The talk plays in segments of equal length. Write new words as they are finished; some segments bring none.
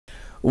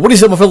What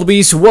is up, my fellow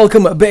beasts?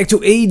 Welcome back to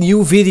a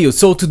new video.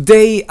 So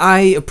today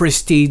I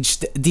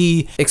prestiged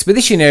the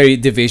Expeditionary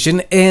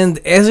Division, and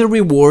as a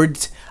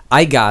reward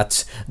I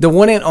got the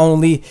one and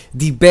only,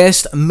 the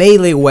best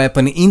melee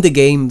weapon in the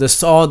game, the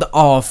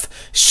sawed-off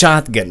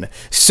shotgun.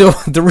 So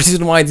the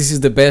reason why this is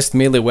the best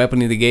melee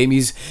weapon in the game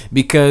is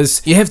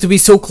because you have to be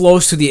so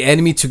close to the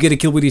enemy to get a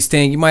kill with this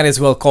thing. You might as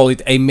well call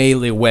it a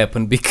melee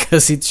weapon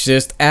because it's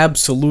just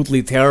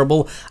absolutely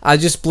terrible. I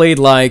just played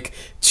like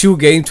 2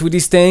 games with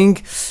this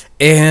thing,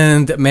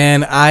 and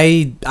man,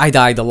 I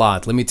died a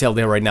lot, let me tell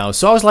you right now.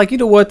 So I was like, you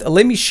know what,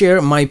 let me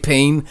share my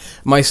pain,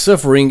 my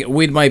suffering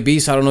with my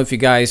beast. I don't know if you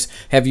guys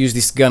have used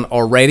this gun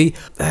already.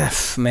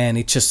 Man,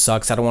 it just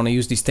sucks. I don't want to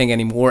use this thing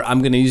anymore.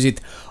 I'm gonna use it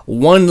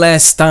one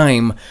last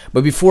time,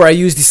 but before I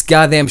use this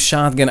goddamn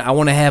shotgun, I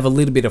want to have a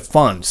little bit of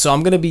fun. So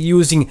I'm gonna be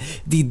using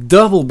the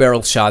double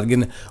barrel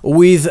shotgun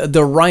with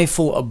the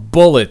rifle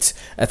bullet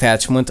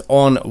attachment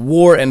on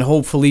war, and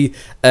hopefully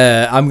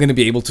I'm gonna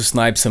be able to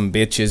snipe some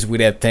bitches with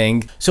that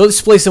thing. So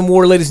let's play some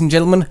war, ladies and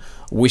gentlemen.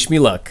 Wish me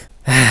luck.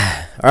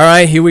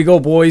 Alright, here we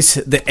go, boys.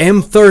 The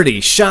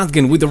M30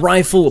 shotgun with the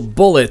rifle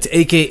bullet,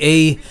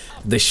 aka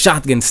the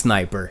shotgun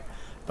sniper.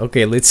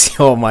 Okay, let's see.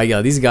 Oh my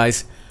god, these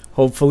guys.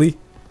 Hopefully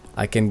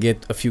I can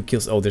get a few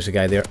kills. Oh, there's a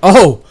guy there.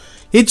 Oh,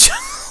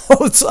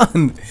 oh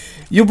son,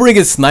 you bring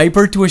a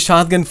sniper to a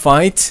shotgun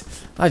fight?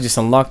 I just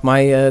unlocked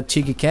my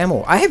cheeky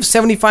camo. I have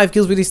 75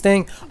 kills with this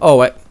thing.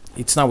 Oh,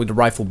 it's not with the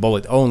rifle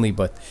bullet only,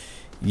 but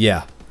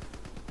yeah,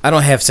 I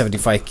don't have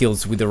 75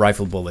 kills with the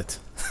rifle bullet.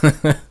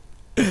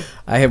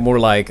 I have more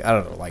like, I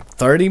don't know, like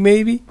 30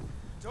 maybe?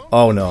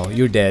 Oh no,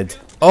 you're dead.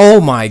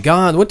 Oh my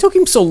god, what took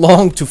him so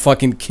long to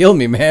fucking kill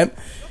me, man?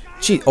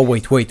 Gee, oh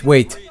wait.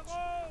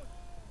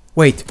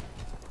 Wait.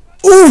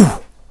 Ooh!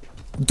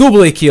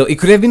 Double A kill. It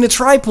could have been a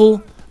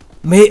triple.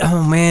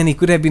 Oh man, it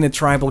could have been a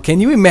triple. Can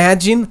you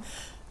imagine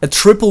a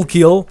triple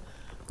kill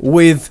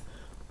with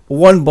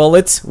one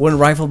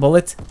rifle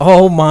bullet?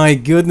 Oh my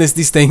goodness,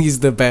 this thing is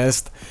the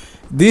best.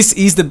 This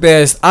is the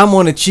best. I'm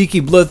on a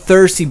cheeky,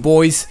 bloodthirsty,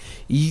 boys,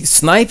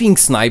 sniping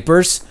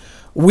snipers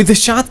with a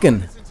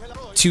shotgun.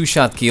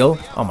 2-shot kill.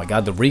 Oh my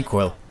god, the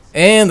recoil.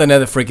 And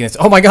another freaking...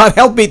 Oh my god,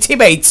 help me,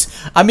 teammates!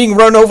 I'm being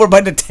run over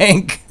by the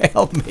tank.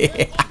 Help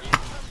me.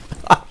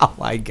 Oh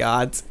my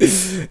god.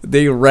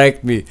 They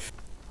wrecked me.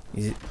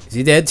 Is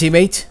he dead,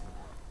 teammate?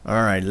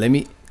 Alright, let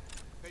me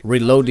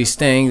reload this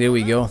thing. There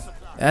we go.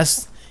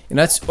 That's...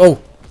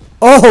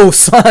 Oh,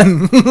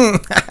 son!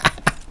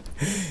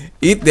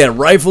 Eat that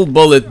rifle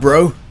bullet,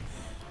 bro.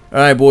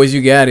 Alright, boys,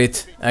 you got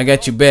it. I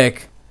got you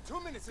back.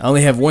 I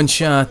only have 1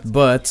 shot,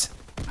 but...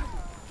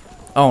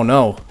 Oh,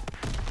 no.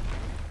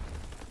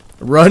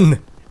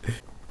 Run.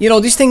 You know,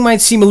 this thing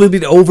might seem a little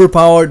bit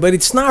overpowered, but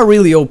it's not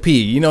really OP.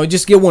 You know,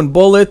 just get 1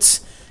 bullet.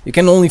 You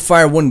can only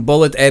fire 1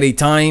 bullet at a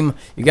time.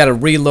 You gotta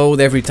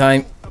reload every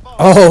time.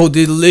 Oh,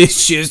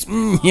 delicious.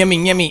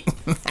 Yummy, yummy.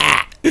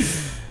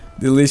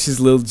 Delicious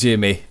little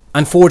Jimmy.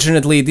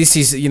 Unfortunately, this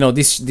is, you know,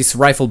 this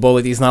rifle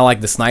bullet is not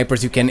like the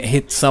snipers. You can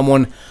hit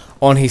someone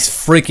on his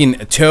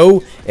freaking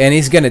toe and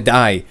he's gonna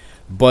die.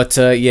 But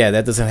yeah,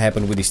 that doesn't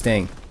happen with this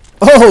thing.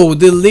 Oh,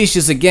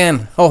 delicious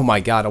again. Oh my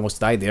god, I almost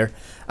died there.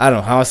 I don't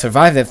know how I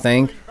survived that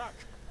thing.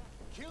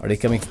 Are they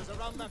coming?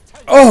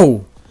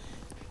 Oh,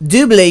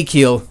 double A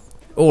kill.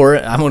 Or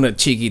I'm on a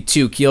cheeky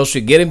 2 kill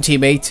streak. Get him,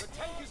 teammate.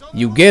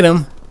 You get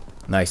him.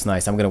 Nice,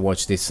 nice. I'm gonna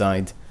watch this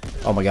side.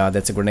 Oh my god,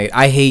 that's a grenade.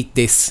 I hate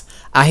this.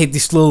 I hate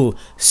this little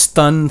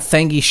stun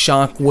thingy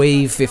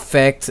shockwave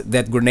effect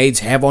that grenades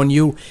have on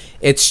you.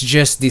 It's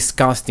just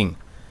disgusting.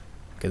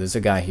 Okay, there's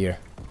a guy here.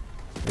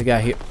 The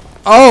guy here.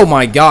 Oh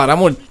my god,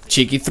 I'm on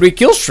cheeky 3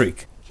 kill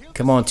streak.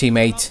 Come on,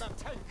 teammate.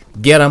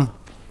 Get him.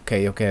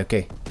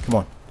 Okay. Come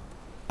on.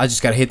 I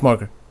just got a hit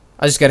marker.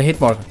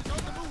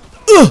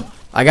 Ugh!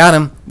 I got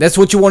him. That's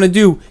what you want to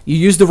do. You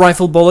use the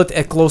rifle bullet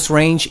at close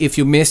range. If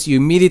you miss, you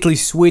immediately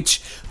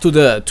switch to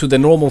the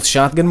normal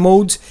shotgun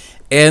mode,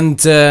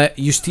 and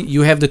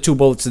you have the 2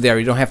 bullets there.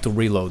 You don't have to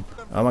reload.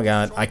 Oh my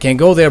god, I can't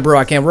go there, bro.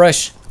 I can't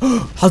rush.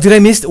 How did I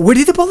miss? Where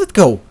did the bullet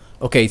go?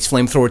 Okay, it's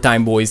flamethrower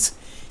time, boys.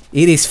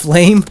 It is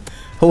flame.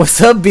 What's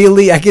up,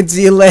 Billy? I can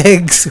see your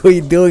legs. What are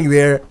you doing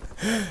there?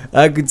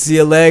 I could see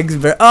your legs.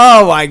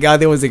 Oh my god,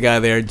 there was a guy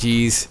there.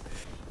 Jeez.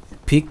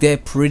 Pick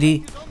that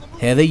pretty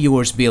head of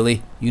yours,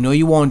 Billy. You know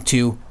you want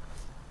to.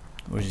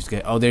 Where's this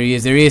guy? Oh, there he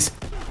is.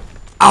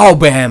 Oh,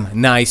 bam.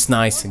 Nice.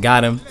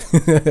 Got him.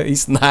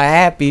 He's not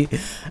happy.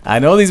 I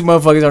know these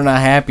motherfuckers are not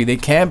happy. They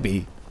can't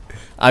be.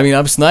 I mean,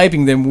 I'm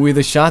sniping them with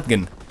a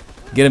shotgun.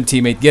 Get him,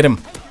 teammate. Get him.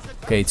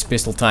 Okay, it's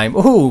pistol time.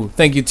 Oh,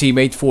 thank you,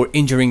 teammate, for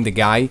injuring the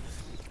guy.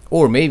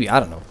 Or maybe, I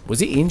don't know.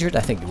 Was he injured?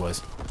 I think he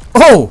was.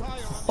 Oh!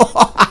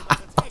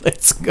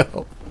 Let's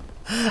go.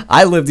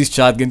 I love this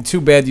shotgun.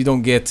 Too bad you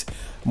don't get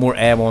more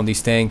ammo on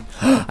this thing.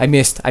 I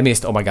missed.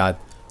 Oh my god.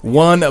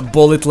 1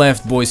 bullet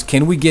left, boys.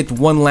 Can we get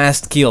 1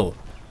 last kill?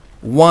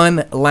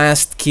 1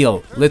 last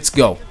kill. Let's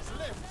go.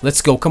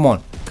 Come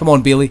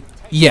on, Billy.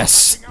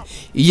 Yes.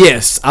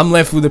 I'm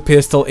left with a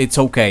pistol. It's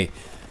okay.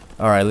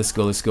 Alright, let's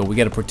go. We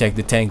gotta protect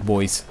the tank,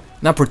 boys.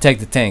 Not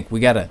protect the tank.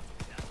 We gotta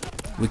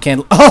We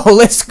can't. Oh,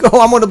 let's go.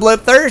 I'm on the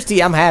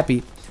bloodthirsty. I'm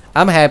happy.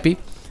 I'm happy.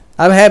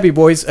 I'm happy,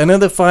 boys.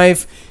 Another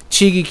 5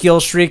 cheeky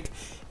kill streak.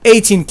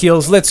 18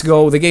 kills. Let's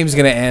go. The game's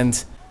gonna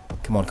end.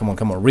 Come on, come on,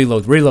 come on.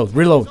 Reload, reload,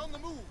 reload.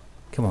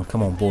 Come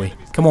on, boy.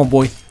 Come on,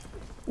 boy.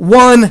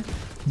 1.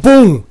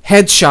 Boom.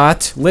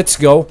 Headshot. Let's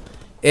go.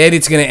 And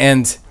it's gonna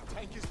end.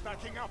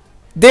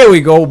 There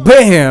we go.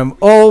 Bam.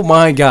 Oh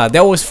my god.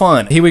 That was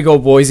fun. Here we go,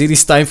 boys. It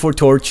is time for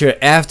torture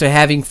after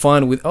having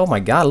fun with... Oh my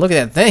god. Look at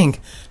that thing.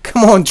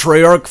 Come on,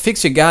 Treyarch.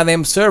 Fix your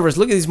goddamn servers.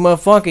 Look at this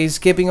motherfucker. He's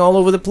skipping all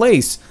over the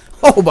place.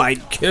 Oh my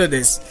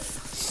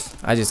goodness.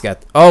 I just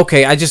got...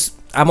 Okay,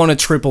 I'm on a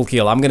triple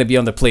kill. I'm gonna be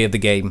on the play of the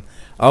game.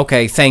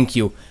 Okay, thank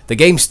you. The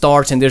game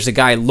starts and there's a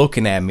guy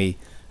looking at me.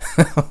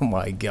 Oh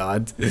my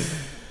god.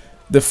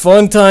 The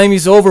fun time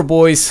is over,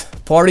 boys.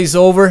 Party's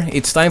over.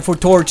 It's time for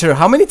torture.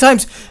 How many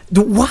times?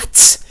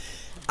 What?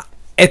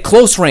 At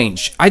close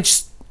range.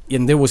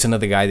 And there was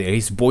another guy there.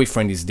 His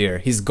boyfriend is there.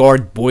 His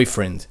guard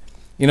boyfriend.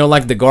 You know,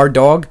 like the guard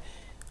dog.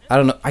 I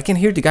don't know. I can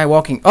hear the guy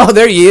walking. Oh,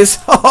 there he is.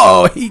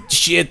 Oh, eat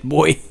shit,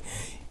 boy.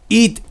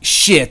 Eat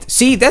shit.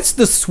 See, that's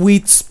the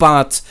sweet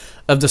spot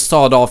of the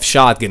sawed-off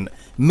shotgun.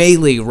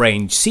 Melee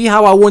range. See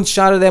how I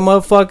one-shotted that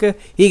motherfucker?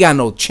 He got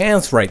no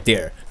chance right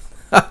there.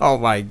 Oh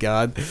my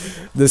god.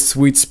 The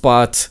sweet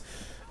spot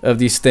of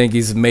this thing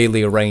is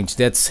melee range.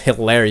 That's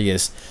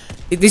hilarious.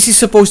 This is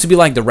supposed to be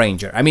like the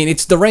Ranger. I mean,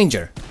 it's the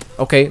Ranger.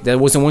 Okay, that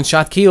was a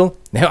one-shot kill.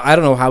 Now, I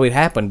don't know how it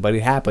happened, but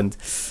it happened.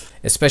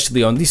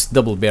 Especially on this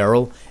double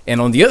barrel. And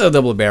on the other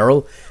double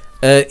barrel,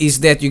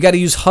 is that you gotta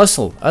use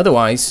hustle.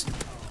 Otherwise...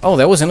 Oh,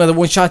 that was another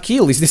one-shot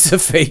kill. Is this a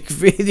fake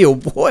video,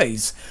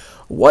 boys?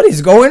 What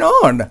is going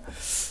on?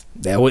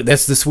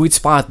 That's the sweet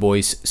spot,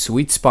 boys.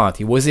 Sweet spot.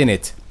 He was in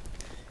it.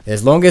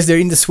 As long as they're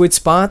in the sweet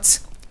spots,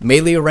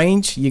 melee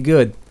range, you're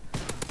good.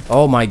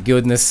 Oh my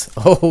goodness.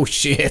 Oh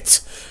shit.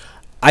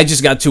 I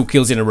just got 2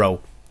 kills in a row.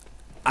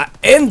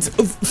 And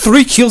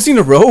 3 kills in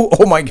a row?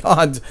 Oh my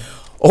god.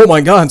 Oh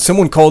my god,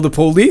 someone called the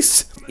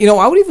police? You know,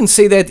 I would even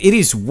say that it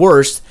is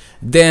worse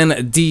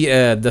than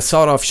the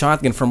sawed-off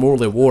shotgun from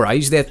World at War. I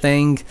used that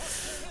thing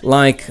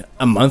like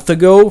a month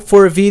ago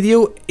for a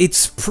video.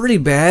 It's pretty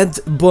bad,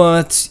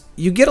 but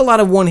you get a lot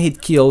of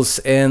one-hit kills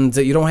and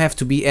you don't have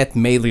to be at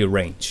melee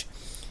range.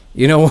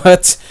 You know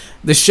what?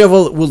 The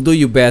shovel will do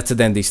you better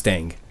than this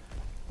thing.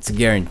 It's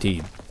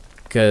guaranteed.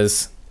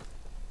 Because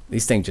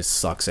this thing just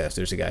sucks ass.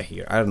 There's a guy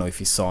here. I don't know if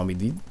he saw me.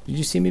 Did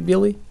you see me,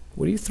 Billy?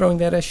 Were you throwing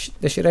that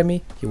shit at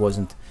me? He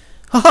wasn't.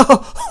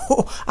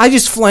 I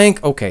just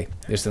flank. Okay,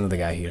 there's another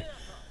guy here.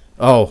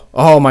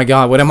 Oh my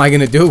god. What am I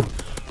gonna do?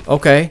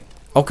 Okay.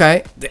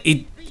 Okay.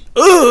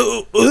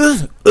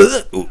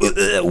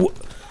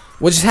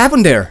 What just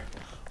happened there?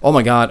 Oh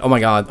my god. Oh my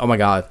god. Oh my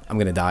god. I'm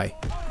gonna die.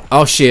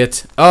 Oh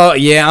shit. Oh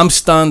yeah, I'm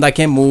stunned. I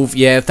can't move.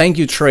 Yeah, thank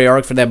you,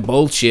 Treyarch, for that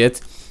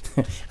bullshit.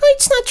 Oh,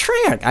 it's not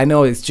Treyarch. I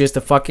know, it's just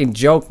a fucking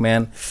joke,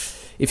 man.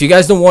 If you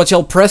guys don't watch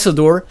El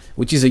Presador,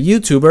 which is a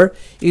YouTuber,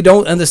 you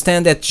don't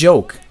understand that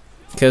joke.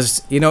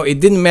 Because, you know, it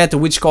didn't matter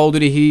which Call of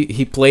Duty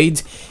he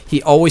played,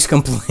 he always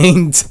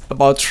complained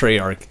about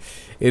Treyarch.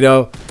 You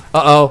know,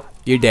 uh-oh,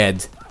 you're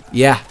dead.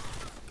 Yeah.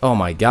 Oh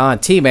my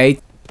god,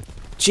 teammate.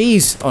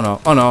 Jeez. Oh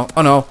no, oh no,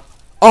 oh no.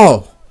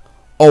 Oh.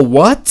 Oh,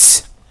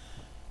 what?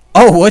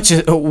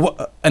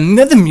 Oh,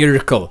 another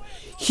miracle.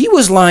 He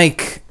was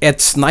like at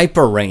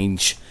sniper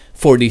range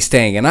for this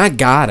thing, and I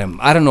got him.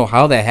 I don't know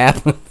how that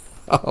happened.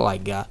 Oh my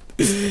god.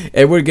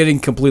 And we're getting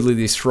completely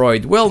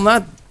destroyed. Well,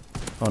 not...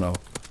 Oh no.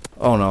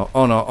 Oh no,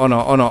 oh no, oh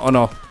no, oh no, oh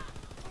no.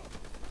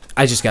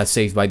 I just got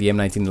saved by the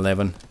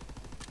M1911.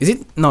 Is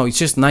it? No, it's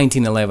just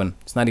 1911.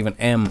 It's not even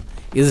M.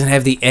 It doesn't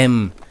have the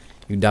M,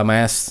 you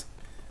dumbass.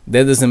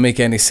 That doesn't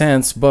make any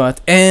sense, but...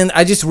 And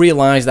I just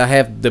realized I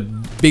have the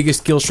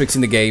biggest kill streaks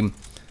in the game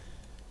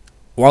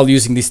while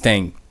using this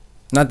thing.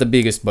 Not the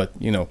biggest, but,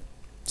 you know,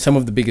 some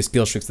of the biggest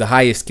kill streaks, the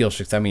highest kill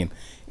streaks, I mean,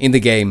 in the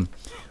game.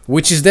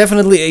 Which is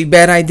definitely a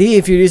bad idea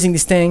if you're using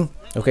this thing.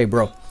 Okay,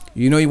 bro,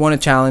 you know you want a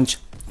challenge.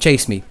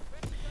 Chase me.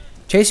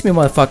 Chase me,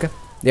 motherfucker.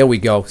 There we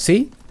go.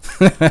 See?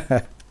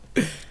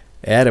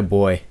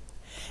 Attaboy.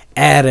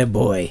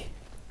 Attaboy.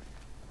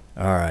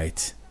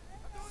 Alright.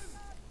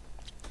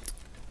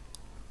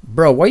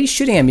 Bro, why are you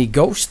shooting at me,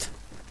 ghost?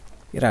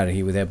 Get out of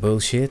here with that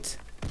bullshit.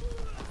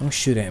 Don't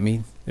shoot at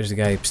me. There's a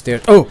guy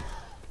upstairs. Oh!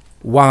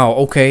 Wow,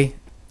 okay.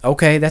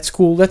 Okay, that's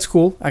cool, that's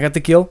cool. I got the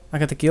kill. I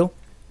got the kill.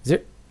 Is there?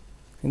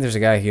 I think there's a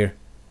guy here.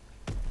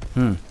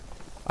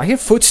 I hear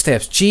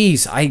footsteps.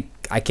 Jeez,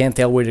 I can't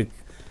tell where to...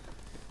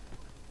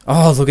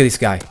 Oh, look at this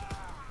guy.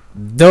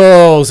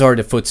 Those are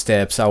the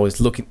footsteps I was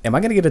looking... Am I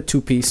gonna get a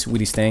 2-piece with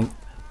this thing?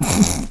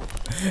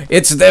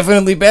 It's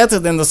definitely better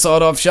than the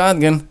sawed-off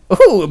shotgun.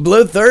 Oh,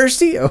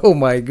 bloodthirsty? Oh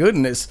my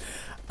goodness.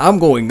 I'm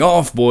going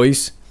off,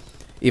 boys.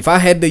 If I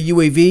had the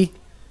UAV,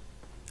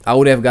 I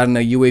would have gotten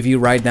a UAV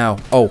right now.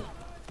 Oh.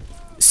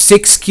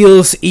 6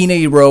 kills in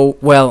a row.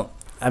 Well,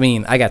 I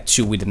mean, I got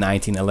 2 with the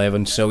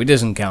 1911, so it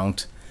doesn't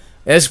count.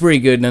 That's pretty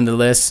good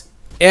nonetheless.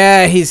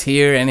 Yeah, he's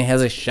here and he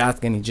has a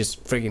shotgun. He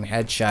just freaking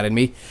headshotted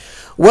me.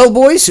 Well,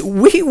 boys,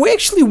 we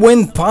actually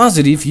went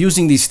positive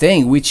using this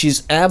thing, which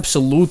is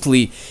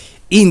absolutely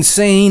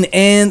insane,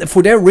 and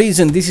for that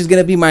reason this is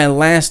gonna be my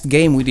last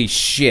game with this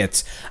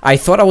shit. I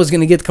thought I was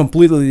gonna get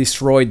completely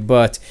destroyed,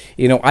 but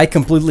you know, I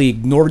completely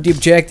ignored the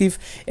objective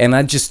and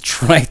I just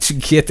tried to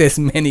get as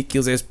many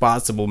kills as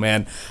possible,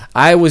 man.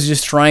 I was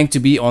just trying to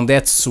be on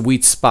that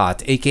sweet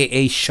spot,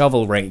 aka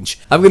shovel range.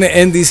 I'm gonna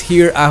end this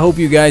here. I hope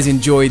you guys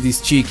enjoyed this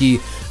cheeky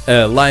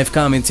live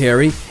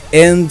commentary,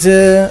 and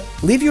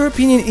leave your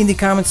opinion in the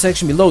comment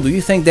section below. Do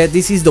you think that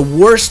this is the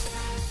worst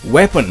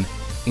weapon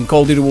in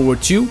Call of Duty World War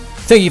II?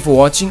 Thank you for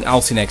watching, I'll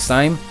see you next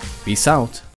time, peace out.